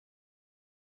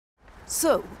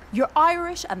So, you're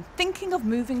Irish and thinking of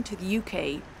moving to the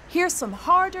UK. Here's some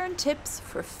hard-earned tips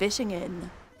for fitting in.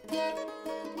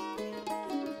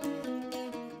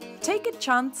 Take a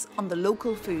chance on the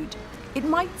local food. It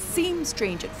might seem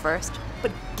strange at first,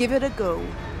 but give it a go.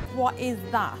 What is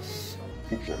that?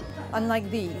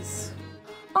 Unlike these.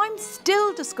 I'm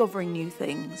still discovering new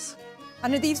things.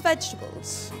 And are these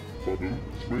vegetables?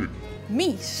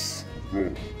 Meat.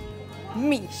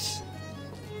 Meat.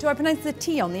 Do I pronounce the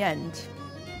T on the end?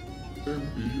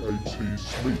 M-E-A-T,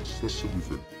 meat, that's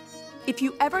everything. If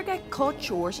you ever get caught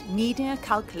short needing a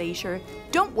calculator,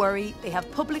 don't worry, they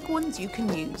have public ones you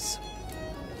can use.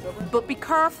 But be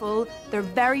careful, they're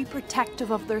very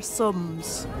protective of their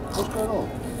sums. What's going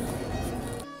on?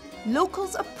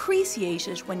 Locals appreciate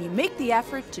it when you make the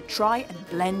effort to try and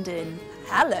blend in.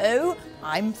 Hello,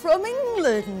 I'm from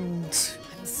England.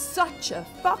 I'm such a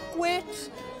fuckwit.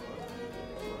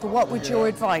 But what would your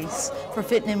advice for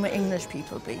fitting in with English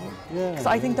people be? Because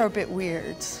I think they're a bit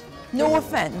weird. No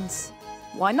offence.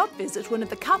 Why not visit one of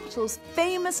the capital's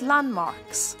famous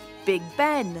landmarks, Big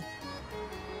Ben,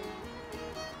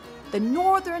 the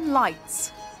Northern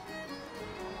Lights,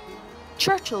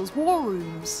 Churchill's War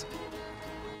Rooms.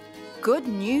 Good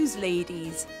news,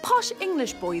 ladies. Posh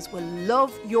English boys will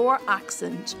love your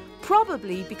accent,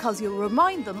 probably because you'll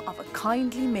remind them of a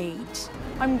kindly maid.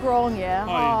 I'm Grainne.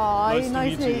 Hi,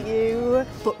 Nice to meet you.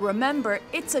 But remember,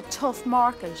 it's a tough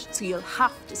market, so you'll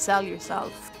have to sell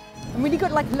yourself. I'm really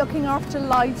good at looking after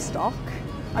livestock.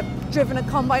 I've driven a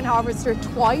combine harvester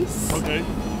twice. Okay.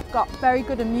 Got a very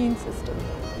good immune system.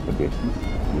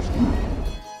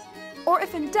 Or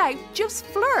if in doubt, just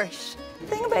flirt. The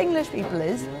thing about English people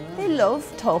is they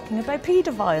love talking about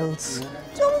paedophiles,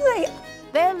 don't they?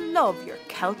 They'll love your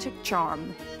Celtic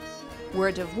charm.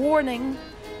 Word of warning,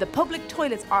 the public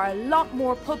toilets are a lot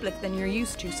more public than you're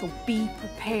used to, so be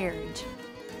prepared.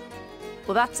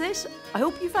 Well, that's it. I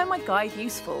hope you found my guide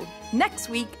useful. Next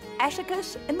week,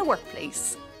 etiquette in the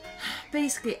workplace.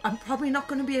 Basically, I'm probably not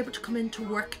going to be able to come into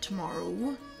work tomorrow.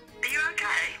 Are you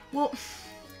okay? Well,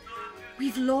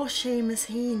 we've lost Seamus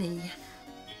Heaney.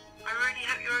 I really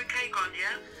hope you're okay, Grainne,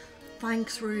 yeah?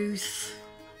 Thanks, Ruth.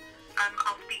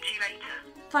 I'll speak to you later.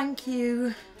 Thank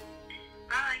you.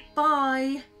 Bye.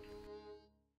 Bye.